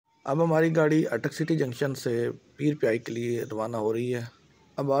अब हमारी गाड़ी अटक सिटी जंक्शन से पीर प्याई के लिए रवाना हो रही है।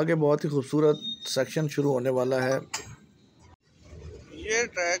 अब आगे बहुत ही खूबसूरत सेक्शन शुरू होने वाला है। ये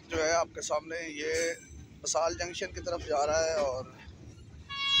ट्रैक जो है आपके सामने ये बसाल जंक्शन की तरफ जा रहा है और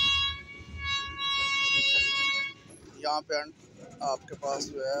यहाँ पे आपके पास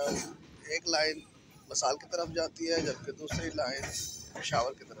जो है एक लाइन बसाल की तरफ जाती है जबकि दूसरी लाइन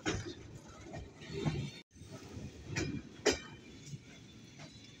पेशावर की तरफ जाती है।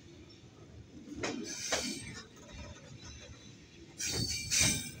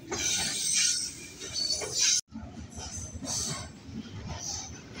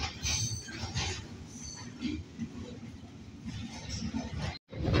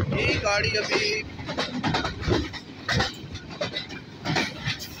 ये गाड़ी अभी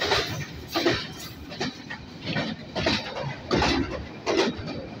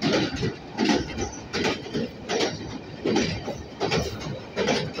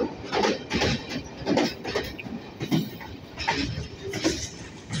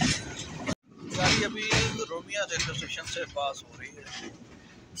रोमिया रेलवे स्टेशन से पास हो रही है।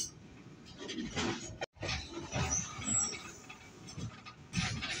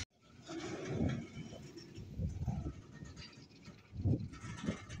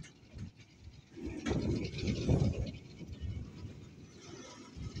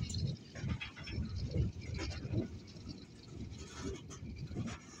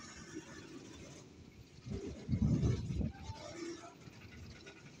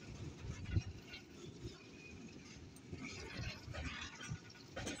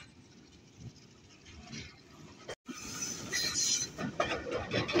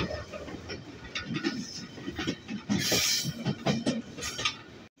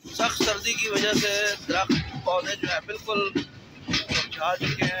 सख्त सर्दी की वजह से दरख्त पौधे जो है बिल्कुल मुरझा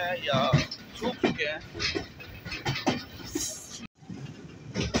चुके हैं या सूख चुके हैं।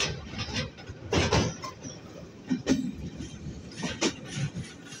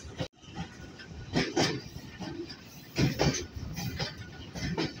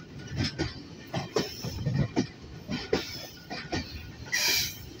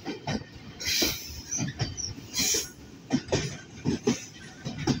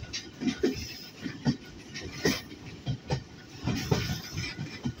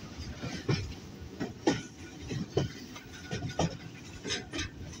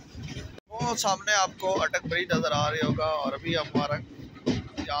 सामने आपको अटक ब्रिज नज़र आ रही होगा और अभी हमारा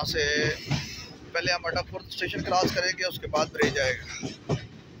यहाँ से पहले हम अटक स्टेशन क्रॉस करेंगे, उसके बाद ब्रिज आएगा।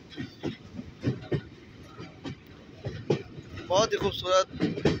 बहुत ही खूबसूरत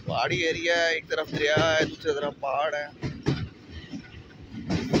पहाड़ी एरिया है, एक तरफ दरिया है दूसरी तरफ पहाड़ है।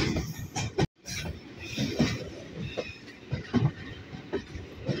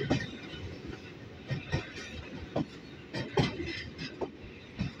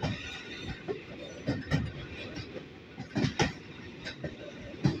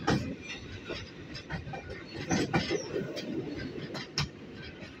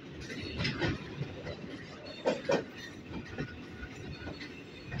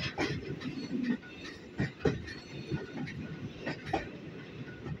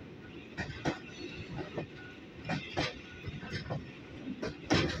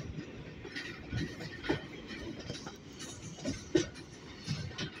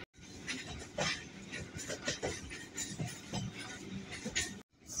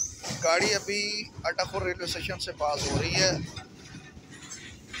 गाड़ी अभी अटक रेलवे स्टेशन से पास हो रही है।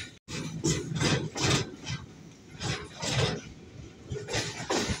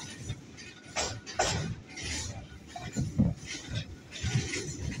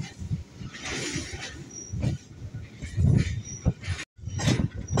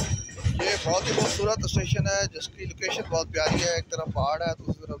 ये बहुत ही खूबसूरत स्टेशन है जिसकी लोकेशन बहुत प्यारी है। एक तरफ पहाड़ है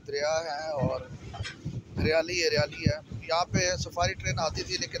दूसरी तरफ दरिया है और हरियाली हरियाली है। यहाँ पे सफारी ट्रेन आती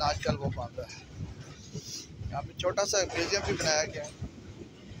थी लेकिन आजकल वो बंद है। यहाँ पे छोटा सा म्यूजियम भी बनाया गया है।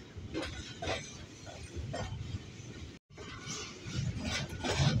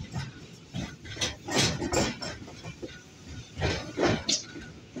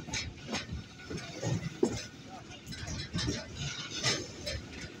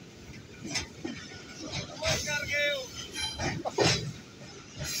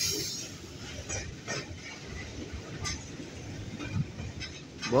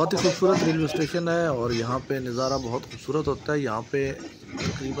 बहुत ही खूबसूरत रेलवे स्टेशन है और यहाँ पे नज़ारा बहुत खूबसूरत होता है। यहाँ पे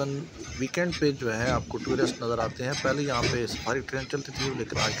तकरीबन वीकेंड पे जो है आपको टूरिस्ट नज़र आते हैं। पहले यहाँ पे सफारी ट्रेन चलती थी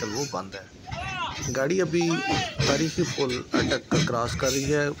लेकिन आजकल वो बंद है। गाड़ी अभी तारीखी पुल अटक का क्रॉस कर रही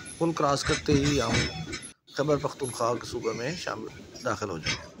है। पुल क्रॉस करते ही हम खैबर पख्तूनख्वा के सूबे में शामिल दाखिल हो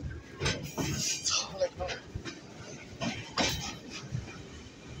जाएंगे।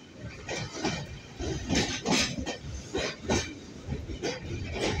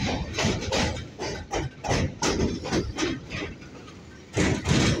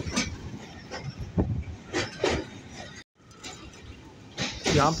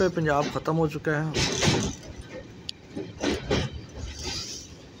 यहाँ पे पंजाब ख़त्म हो चुका है।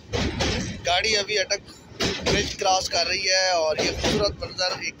 गाड़ी अभी अटक ब्रिज क्रॉस कर रही है और ये खूबसूरत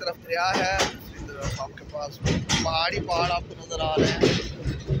मंजर, एक तरफ दरिया है, दूसरी तरफ आपके पास पहाड़ आपको नज़र आ रहे हैं।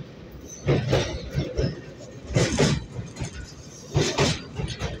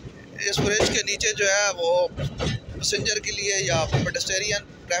 इस ब्रिज के नीचे जो है वो पैसेंजर के लिए या पेडेस्टेरियन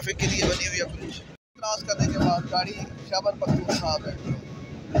ट्रैफिक के लिए बनी हुई है। ब्रिज क्रॉस करने के बाद गाड़ी खैबर पख्तूनख्वा बैठी है।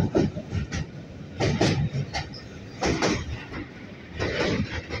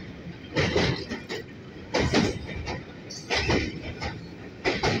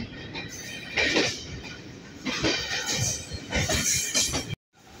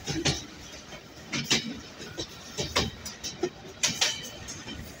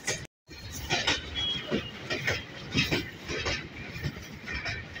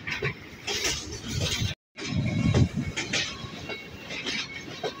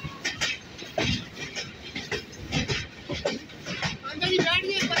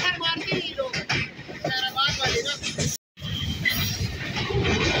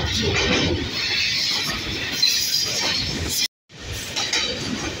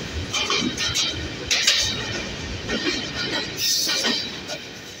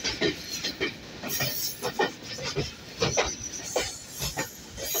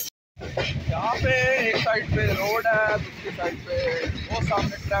 यहाँ पे एक साइड पे रोड है, दूसरी साइड पे वो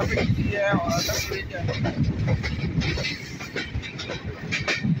सामने ट्रैफिक की है और अटक ब्रिज है।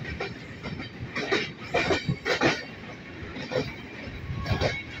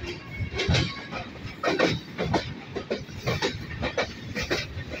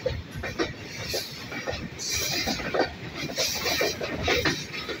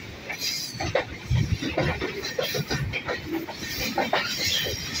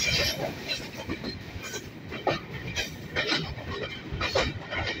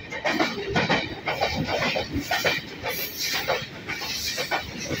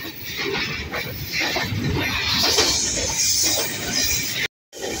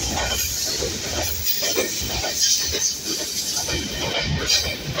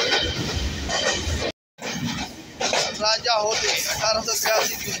 राजा होते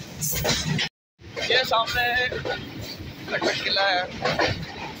 1883 की। ये सामने अटक किला है।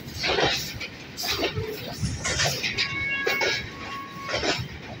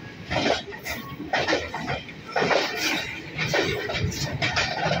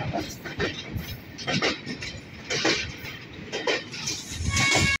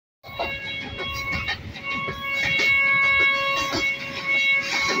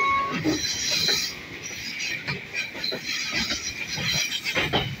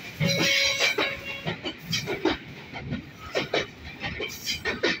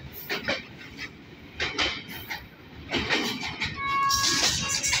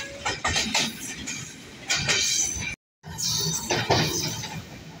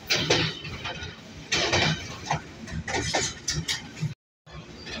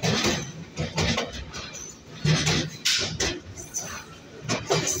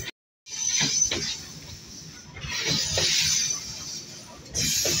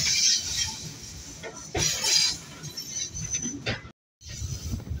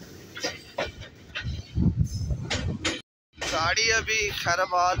 गाड़ी अभी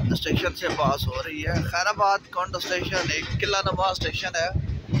खैराबाद स्टेशन से पास हो रही है। खैराबाद कौंड स्टेशन एक किला नुमा स्टेशन है।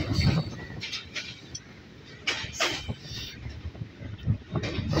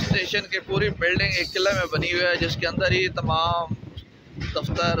 स्टेशन की पूरी बिल्डिंग एक किले में बनी हुई है, जिसके अंदर ही तमाम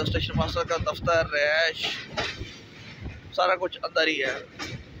दफ्तर, स्टेशन मास्टर का दफ्तर, रैश, सारा कुछ अंदर ही है।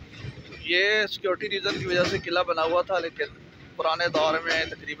 ये सिक्योरिटी रीज़न की वजह से किला बना हुआ था, लेकिन पुराने दौर में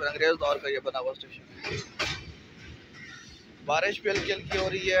तकरीबन अंग्रेज़ दौर का ये बना हुआ स्टेशन। बारिश भी हल्की हल्की हो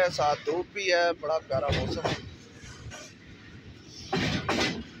रही है, साथ धूप भी है, बड़ा प्यारा मौसम है।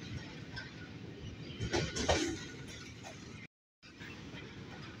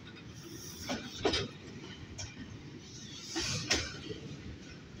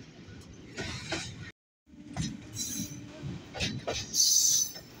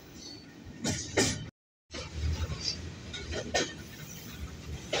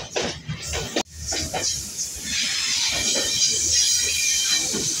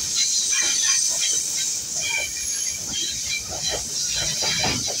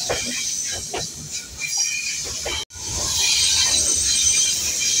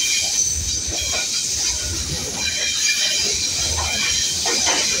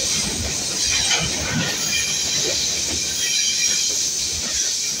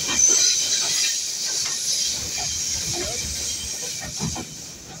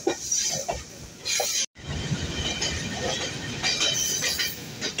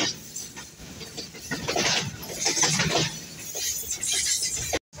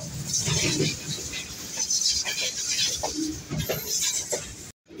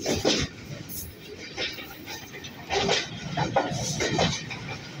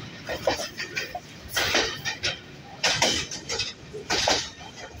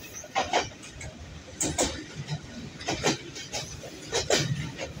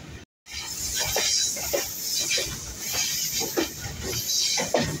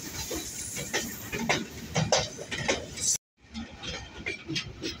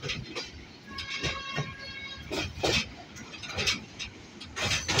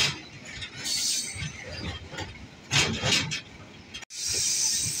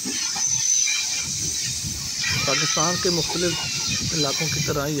 पाकिस्तान के मुख्तलिफ इलाकों की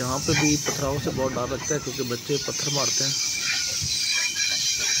तरह यहाँ पे भी पथराव से बहुत डर लगता है, क्योंकि बच्चे पत्थर मारते हैं।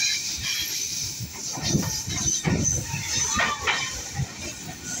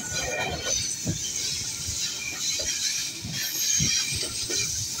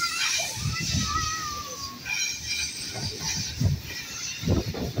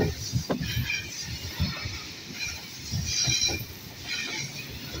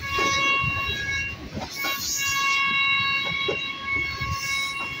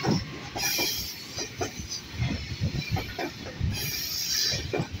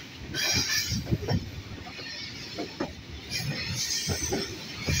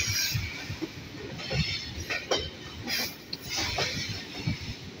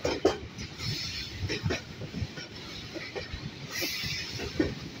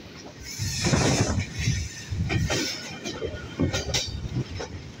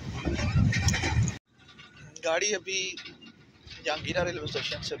 गाड़ी अभी जहांगीरा रेलवे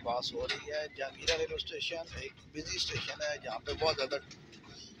स्टेशन से पास हो रही है। जहांगीरा रेलवे स्टेशन एक बिजी स्टेशन है, जहाँ पे बहुत ज़्यादा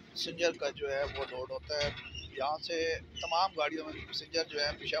पैसेंजर का जो है वो लोड होता है। यहाँ से तमाम गाड़ियों में पैसेंजर जो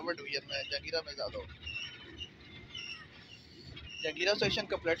है पेशावर डिवीज़न में जहांगीरा में ज़्यादा होता है। जहांगीरा स्टेशन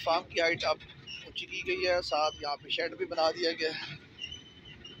का प्लेटफार्म की हाइट अब ऊँची की गई है, साथ यहाँ पे शेड भी बना दिया गया है।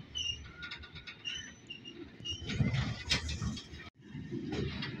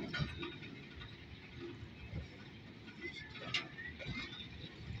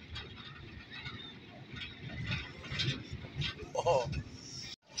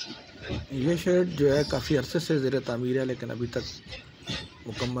 ये शेड जो है काफ़ी अरसे से ज़ेर तामीर है, लेकिन अभी तक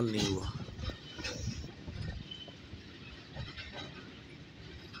मुकम्मल नहीं हुआ।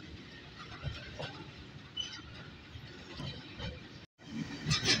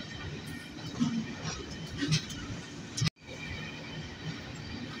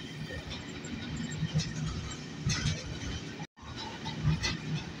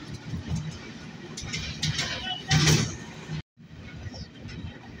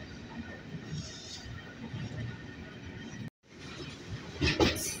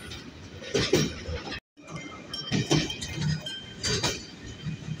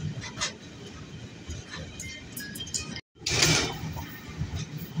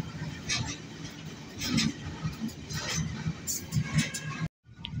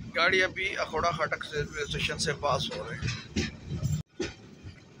 गाड़ी अभी अखौड़ा फाटक रेलवे स्टेशन से पास हो रही है।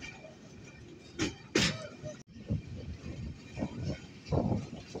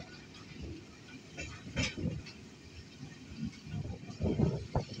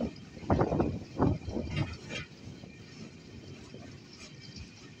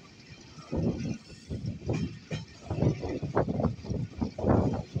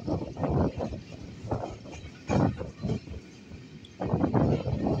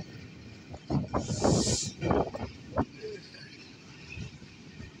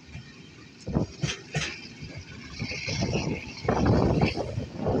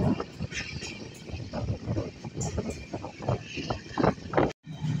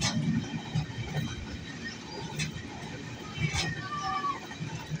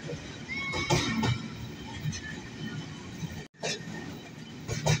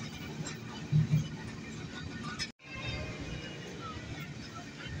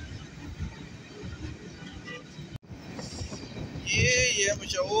 ये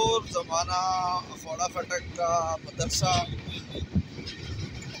मशहूर ज़माना अखौड़ा फाटक का मदरसा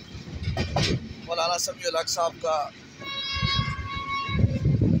मौलाना समीउल हक साहब का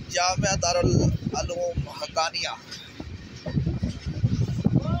जामिया दारुल उलूम हक्कानिया।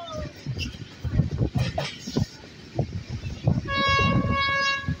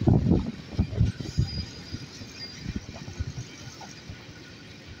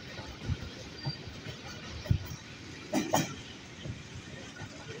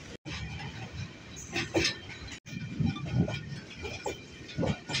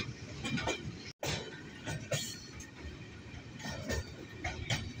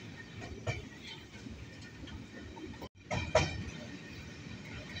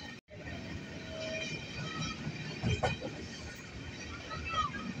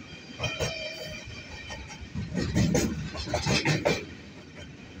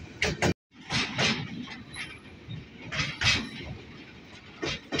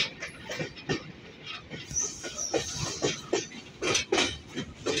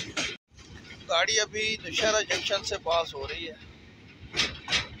 गाड़ी अभी नौशहरा जंक्शन से पास हो रही है।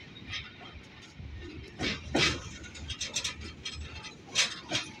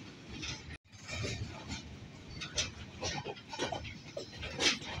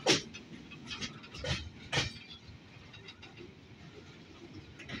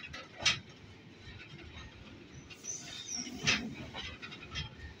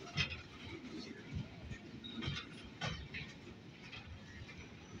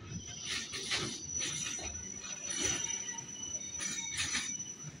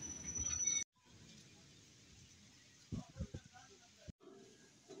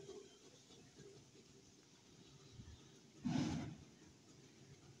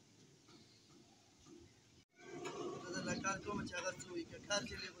 چې هغه څه وي، که کار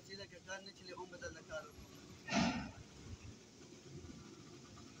چلې غوڅېده، که کار نه چلې هم به درله کار وکړو.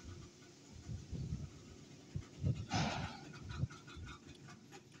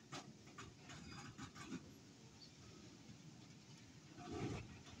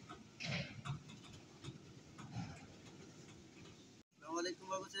 السلام علیکم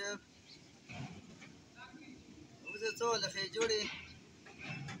بابو صاحب. بابو صاحب څه وله ښې جوړې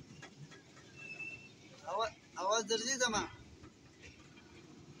اواز درځي زما.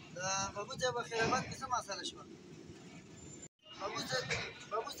 د بابو صاحب خیر آباد کې څه مسله شوه؟ بابو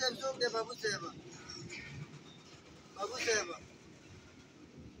صاحب څوک دی؟ بابو صاحب بابو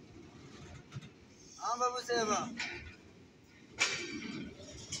صاحب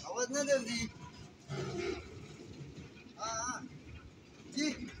आवाज नहीं दर्दी. हाँ जी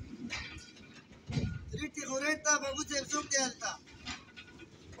रीति खोरेता बाबू से सुख दे हलता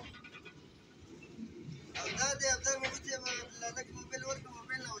अवतार दे अवतार बाबू से लादा की मोबाइल और का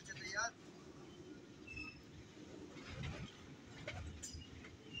मोबाइल ना हो चला यार.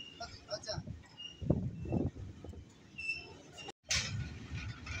 अच्छा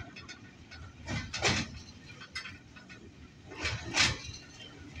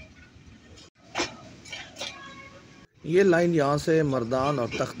ये लाइन यहाँ से मर्दान और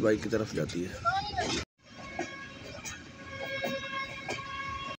तख्त भाई की तरफ जाती है।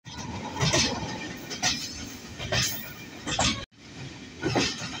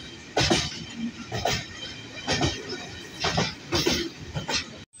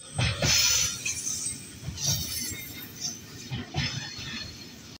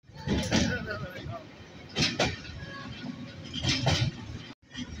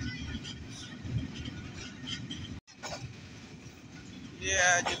 ये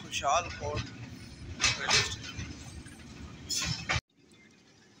है जी खुशहाल पोर्ट रेलवे स्टेशन।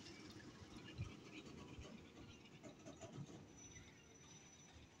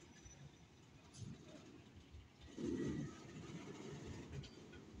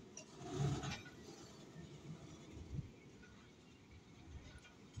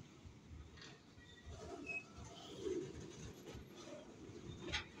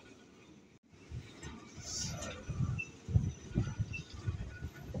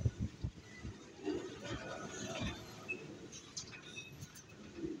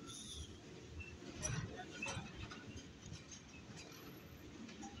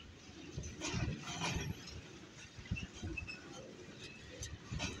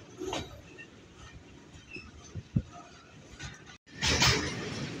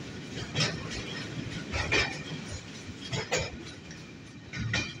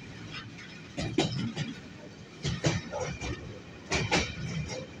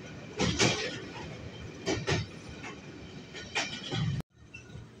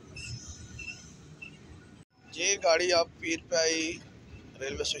 ये गाड़ी अब पीर पियाई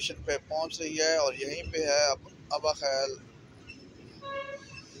रेलवे स्टेशन पे पहुंच रही है और यहीं पे है अब अज़ा खेल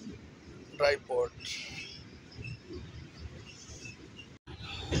ड्राई पोर्ट।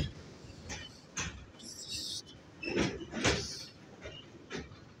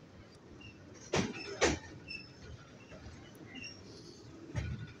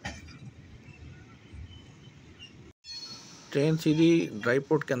 ट्रेन सीधी ड्राई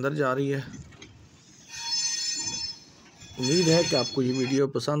पोर्ट के अंदर जा रही है। उम्मीद है कि आपको ये वीडियो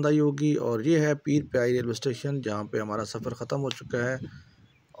पसंद आई होगी। और ये है पीर पियाई रेलवे स्टेशन, जहाँ पे हमारा सफ़र ख़त्म हो चुका है।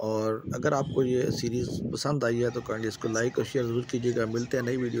 और अगर आपको ये सीरीज़ पसंद आई है तो काइंडली इसको लाइक और शेयर ज़रूर कीजिएगा। मिलते हैं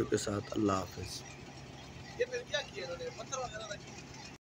नई वीडियो के साथ। अल्लाह हाफ़िज़।